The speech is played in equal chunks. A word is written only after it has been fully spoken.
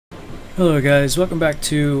Hello guys, welcome back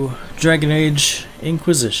to Dragon Age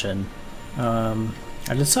Inquisition. I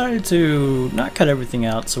decided to not cut everything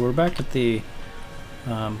out, so we're back at the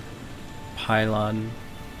pylon,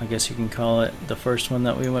 I guess you can call it, the first one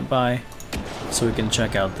that we went by, so we can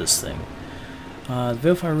check out this thing. The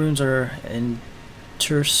Vilify runes are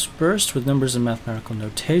interspersed with numbers and mathematical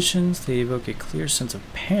notations. They evoke a clear sense of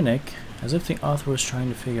panic, as if the author was trying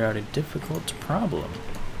to figure out a difficult problem.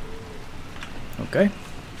 Okay.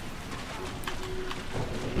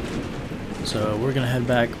 So we're gonna head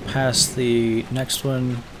back past the next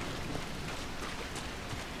one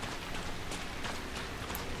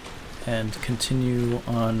and continue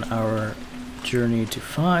on our journey to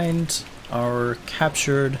find our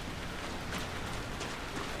captured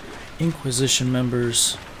Inquisition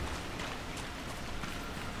members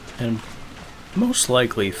and most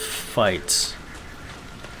likely fight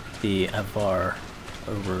the Avvar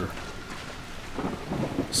over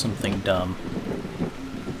something dumb.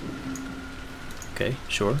 Okay,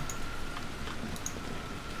 sure.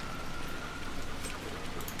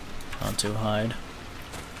 On to hide.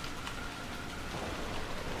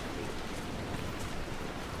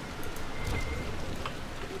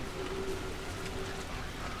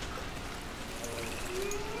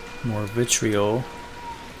 More vitriol.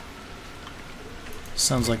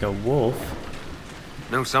 Sounds like a wolf.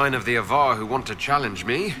 No sign of the Avvar who want to challenge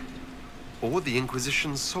me, or the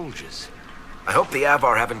Inquisition's soldiers. I hope the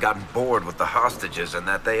Avvar haven't gotten bored with the hostages and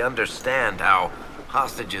that they understand how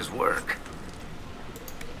hostages work.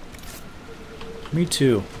 Me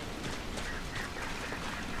too.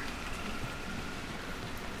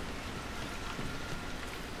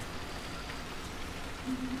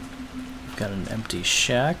 Got an empty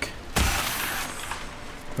shack.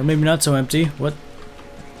 Or maybe not so empty. What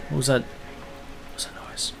was that? What was that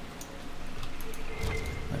noise?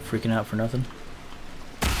 Am I freaking out for nothing?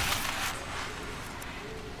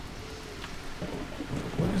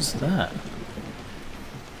 What is that?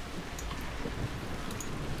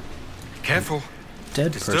 Careful.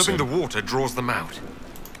 Dead Disturbing person. the water draws them out.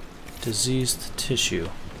 Diseased tissue.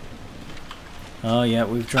 Oh yeah,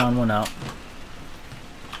 we've drawn one out.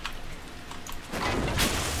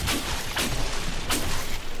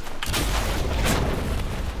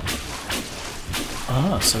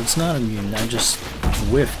 Ah, so it's not immune. I just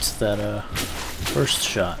whiffed that first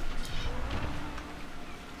shot.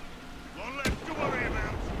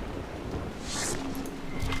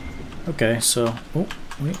 Okay, so oh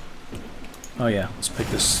wait. Oh yeah, let's pick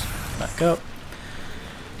this back up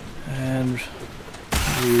and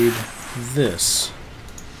read this.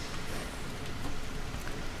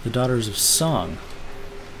 The Daughters of Song.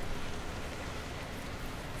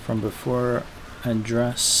 From before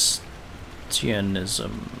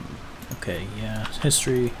Andrastianism. Okay, yeah.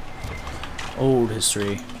 History. Old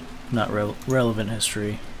history. Not relevant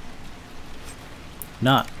history.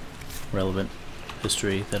 Not relevant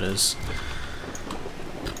history, that is.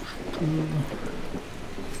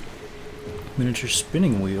 Miniature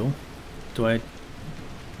spinning wheel. Do I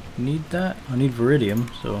need that? I need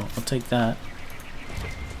Viridium, so I'll take that.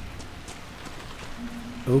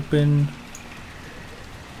 Open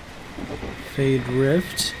Fade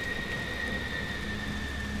Rift.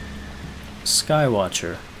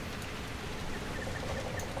 Skywatcher.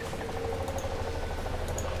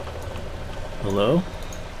 Hello?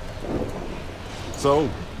 So,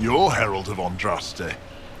 you're Herald of Andraste.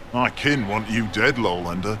 My kin want you dead,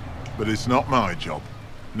 Lowlander, but it's not my job.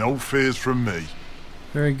 No fears from me.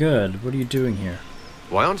 Very good. What are you doing here?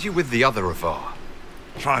 Why aren't you with the other Avvar?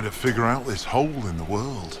 Trying to figure out this hole in the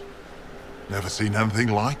world. Never seen anything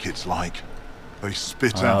like it's like. They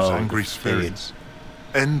spit out angry spirits.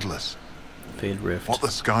 Endless. Fade Rift. What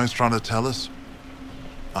the sky's trying to tell us?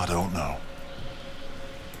 I don't know.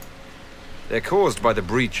 They're caused by the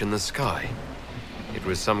breach in the sky. It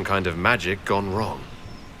was some kind of magic gone wrong.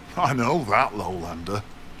 I know that, Lowlander.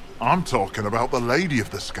 I'm talking about the Lady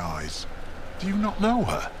of the Skies. Do you not know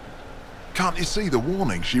her? Can't you see the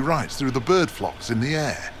warning she writes through the bird flocks in the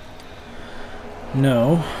air?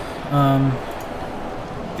 No.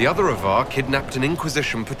 The other Avvar kidnapped an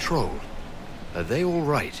Inquisition patrol. Are they all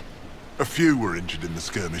right? A few were injured in the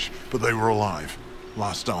skirmish, but they were alive.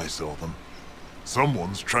 Last I saw them.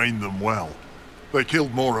 Someone's trained them well. They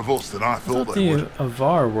killed more of us than I thought they would. The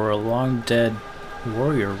Avvar were a long dead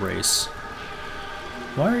warrior race.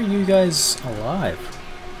 Why are you guys alive?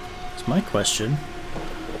 That's my question.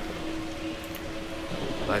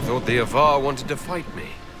 I thought the Avvar wanted to fight me.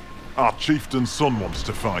 Our chieftain's son wants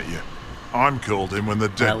to fight you. I'm called in when the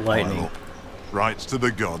dead pile lightning. up. Rights to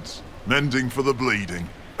the gods, mending for the bleeding,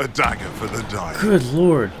 A dagger for the dying. Good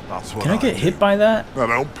lord. That's what Can I get hit by that? I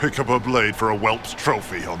don't pick up a blade for a whelp's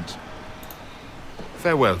trophy hunt.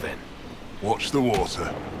 Farewell, then. Watch the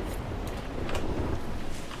water.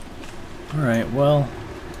 Alright, well,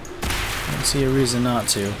 I don't see a reason not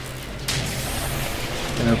to.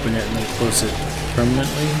 Can open it and then close it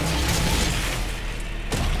permanently.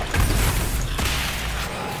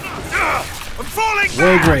 I'm falling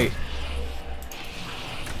Well, back! great.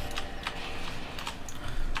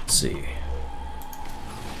 Let's see.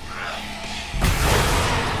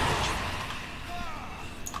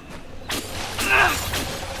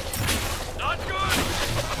 Not good!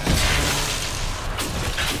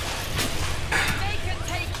 They can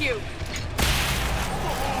take you.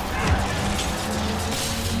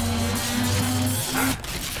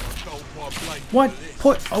 What?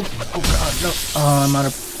 Put? Oh god, no. Oh, I'm out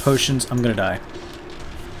of potions. I'm gonna die.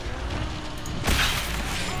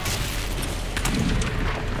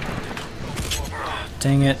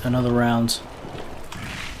 Dang it, another round.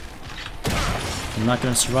 I'm not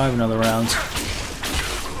gonna survive another round.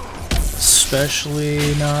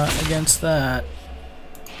 Especially not against that.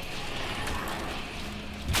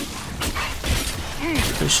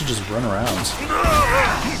 They should just run around.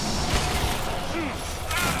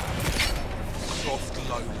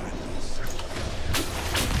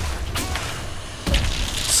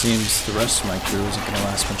 Seems the rest of my crew isn't gonna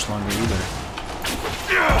last much longer either.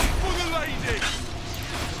 For the lady!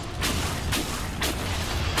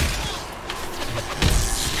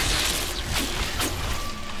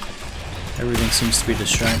 Everything seems to be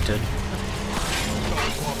distracted.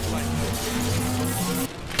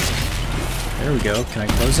 There we go. Can I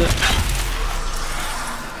close it?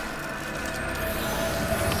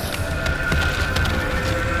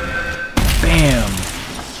 Bam!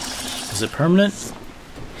 Is it permanent?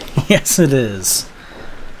 Yes, it is.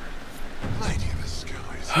 Lady of the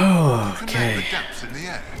skies. Oh, You can make okay. the gaps in the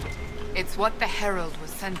air. It's what the Herald was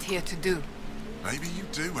sent here to do. Maybe you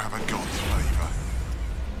do have a god's favour.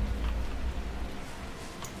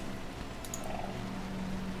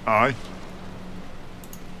 Aye.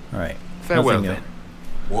 Alright. Farewell, Nothing new. then.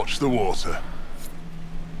 Watch the water.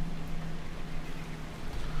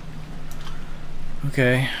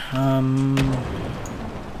 Okay,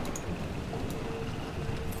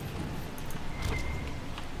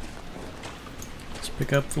 let's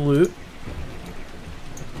pick up the loot.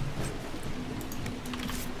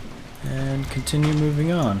 And continue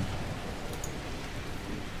moving on.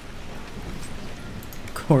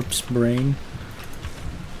 Corpse brain.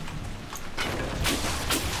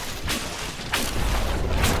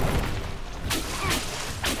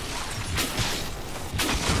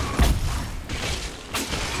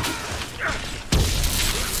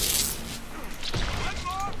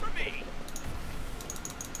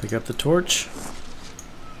 Pick up the torch.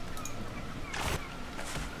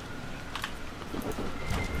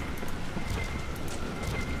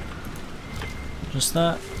 Just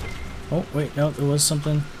that. Oh, wait, no, there was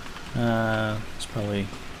something. It's probably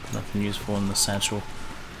nothing useful in the satchel.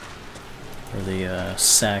 Or the,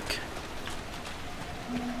 sack.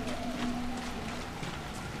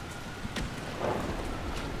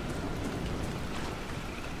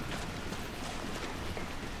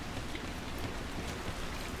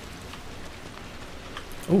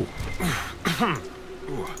 Ooh.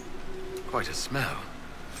 Ooh, quite a smell.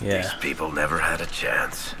 Yeah. These people never had a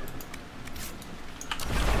chance.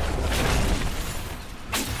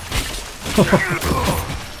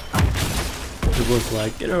 It was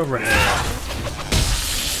like, get over here.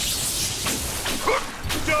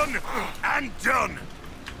 Done and done!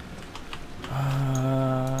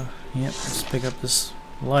 Yep, let's pick up this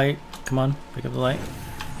light. Come on, pick up the light.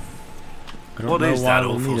 I don't What know is why that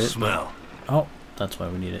we'll awful need it, smell? but- Oh, that's why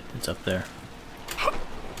we need it. It's up there.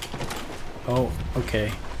 Oh,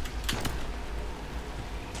 okay.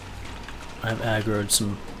 I've aggroed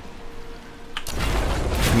some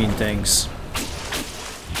mean things.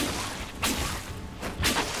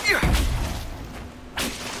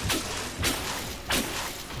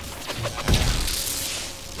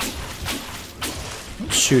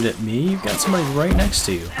 Don't shoot at me. You've got somebody right next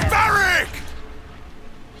to you. Varric!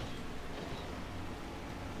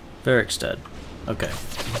 Varric's dead. Okay.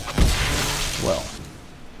 Well.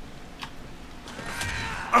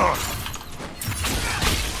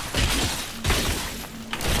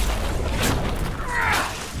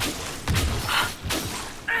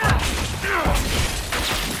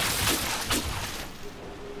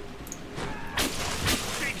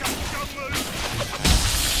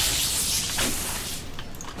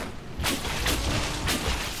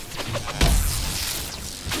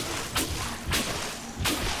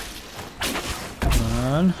 Come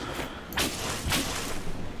on.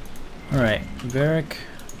 Varric,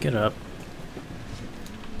 get up.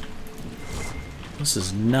 This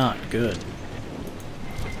is not good.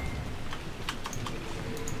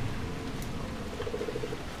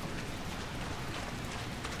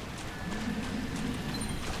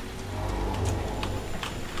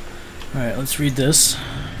 Alright, let's read this.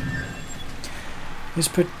 These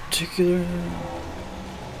particular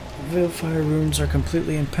Veilfire runes are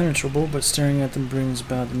completely impenetrable, but staring at them brings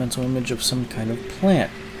about the mental image of some kind of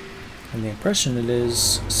plant, and the impression it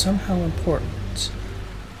is somehow important.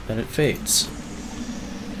 Then it fades.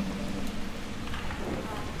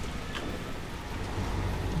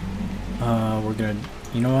 We're gonna...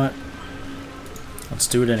 You know what? Let's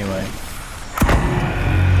do it anyway.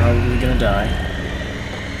 Probably gonna die.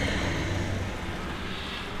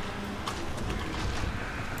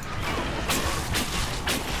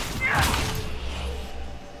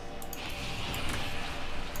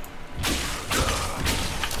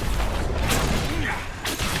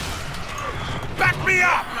 Back me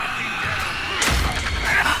up!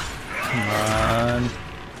 Come on.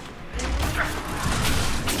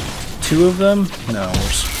 2 of them? No,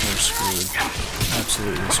 we're screwed.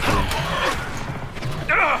 Absolutely screwed.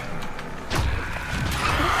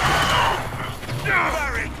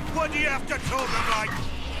 What do you have to tell them like?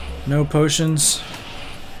 No potions.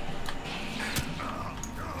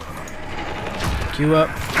 Queue up.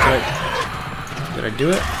 Did I do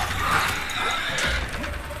it?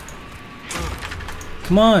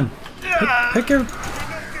 Come on. Pick her.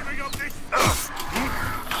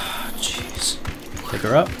 Jeez. Pick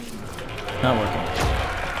her up. Not working.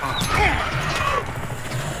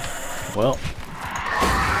 Well,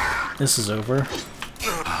 this is over.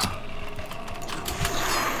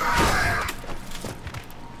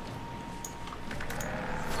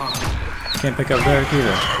 Can't pick up Varric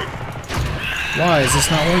either. Why is this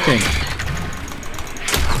not working?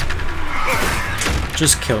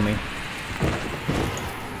 Just kill me.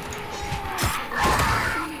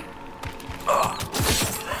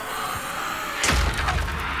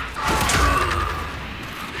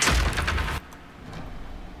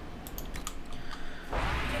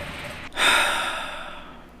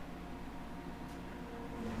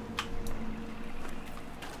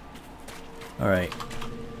 Alright.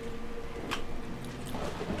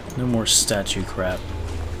 No more statue crap.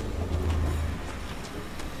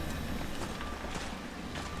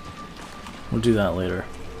 We'll do that later.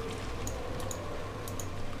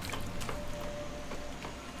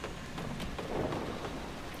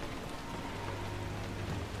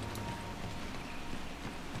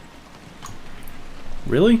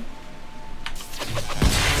 Really?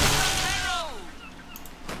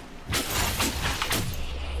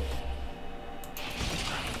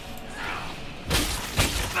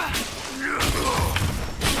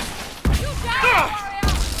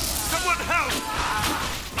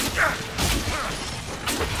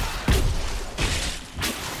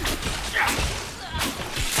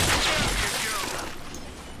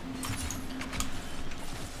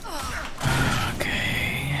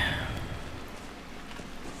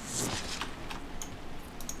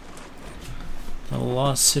 The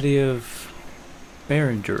lost city of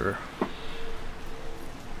Berenger.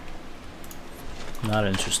 Not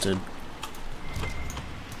interested.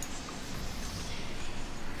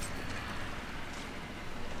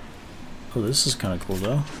 Oh, this is kind of cool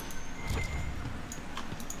though.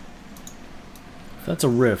 If that's a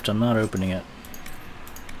rift, I'm not opening it.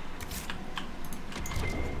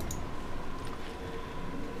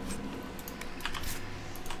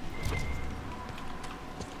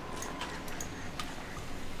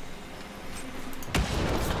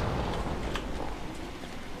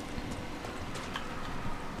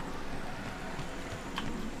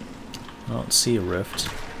 I don't see a rift.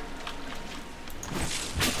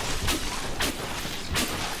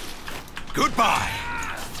 Goodbye!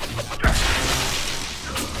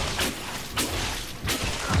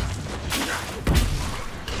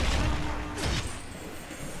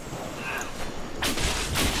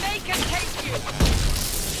 They can take you!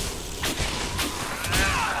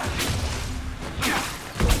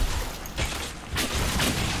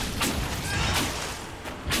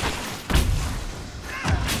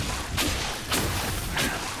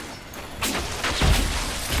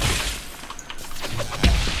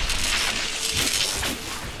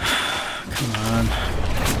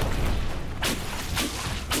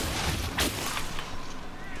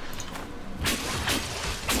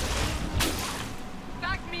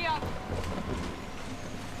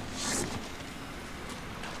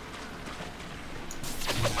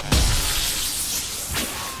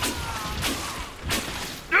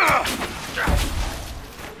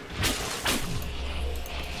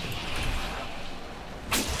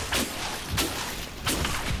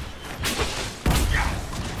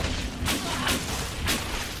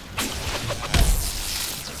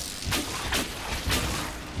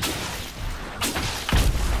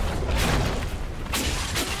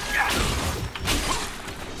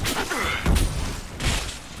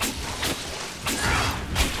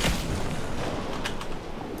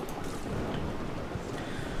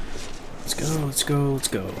 let's go, let's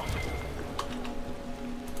go.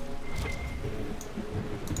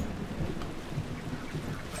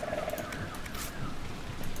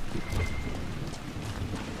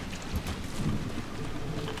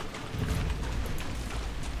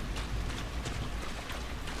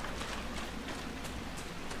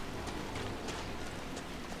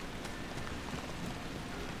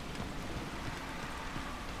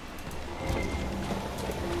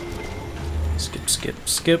 Skip, skip,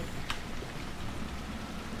 skip.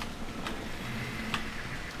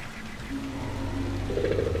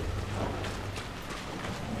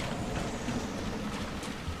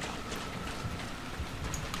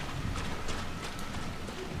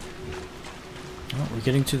 Oh, we're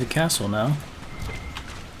getting to the castle now.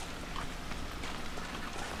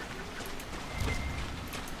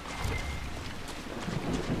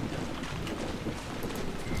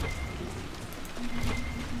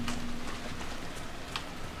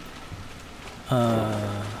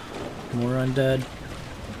 More undead.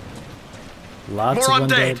 Lots More of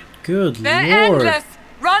undead. undead. Good They're lord. endless!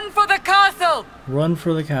 Run for the castle! Run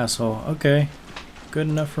for the castle. Okay. Good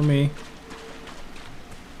enough for me.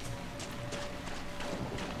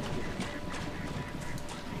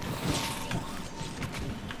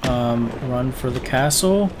 Run for the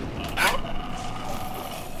castle?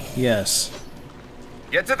 Yes.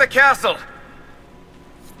 Get to the castle!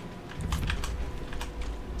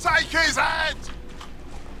 Take his head!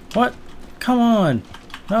 What? Come on.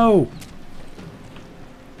 No.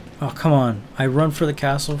 Oh, come on. I run for the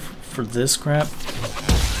castle for this crap?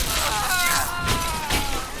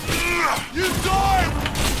 You die!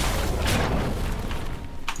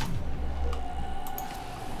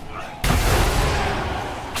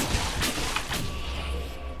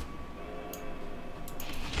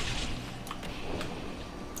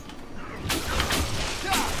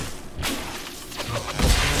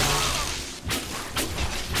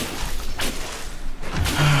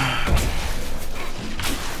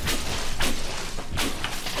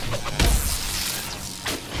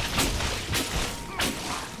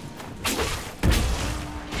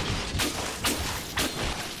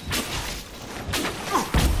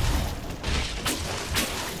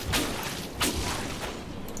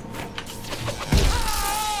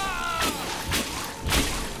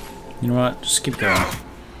 You know what? Just keep going.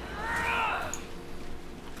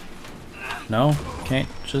 No? Can't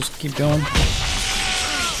just keep going?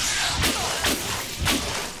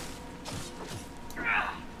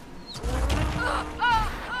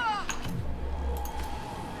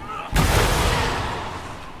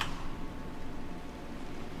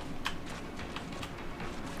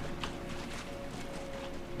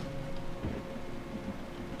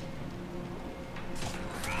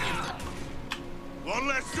 One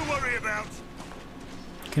less to worry about.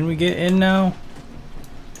 Can we get in now?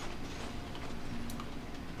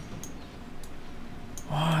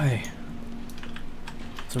 Why?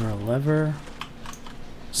 Is there a lever?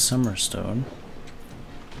 Summerstone.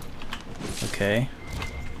 Okay.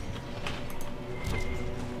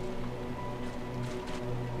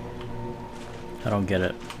 I don't get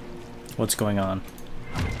it. What's going on?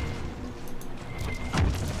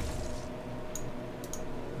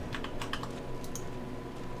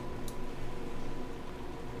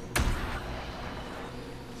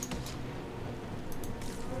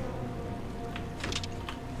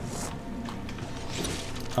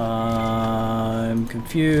 I'm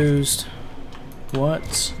confused.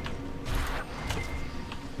 What?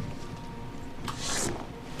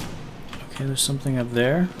 Okay, there's something up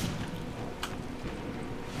there.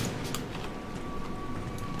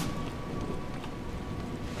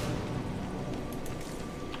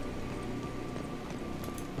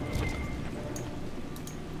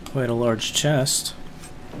 Quite a large chest.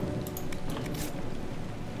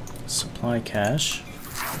 Supply cache.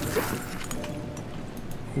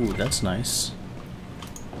 Ooh, that's nice.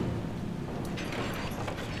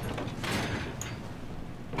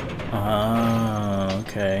 Ah,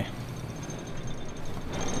 okay.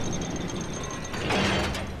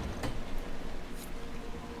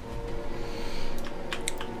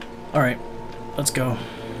 Alright, let's go.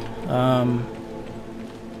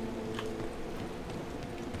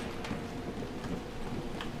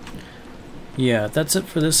 Yeah, that's it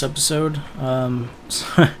for this episode.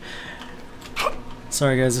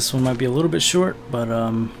 Sorry guys, this one might be a little bit short, but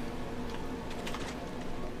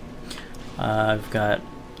I've got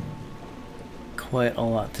quite a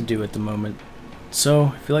lot to do at the moment.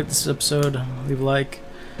 So, if you like this episode, leave a like,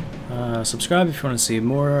 subscribe if you want to see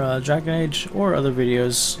more Dragon Age or other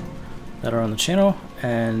videos that are on the channel,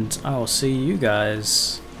 and I will see you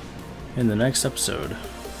guys in the next episode.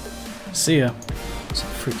 See ya. Some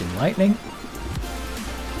freaking lightning.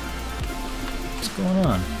 going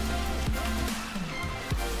on?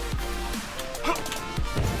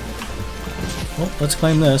 Well, let's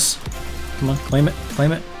claim this. Come on, claim it,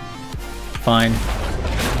 claim it. Fine.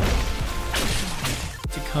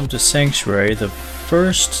 To come to Sanctuary, the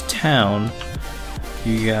first town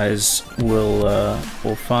you guys will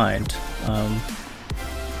find.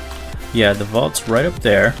 Yeah, the vault's right up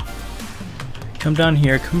there. Come down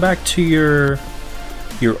here. Come back to your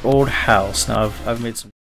old house. Now I've made some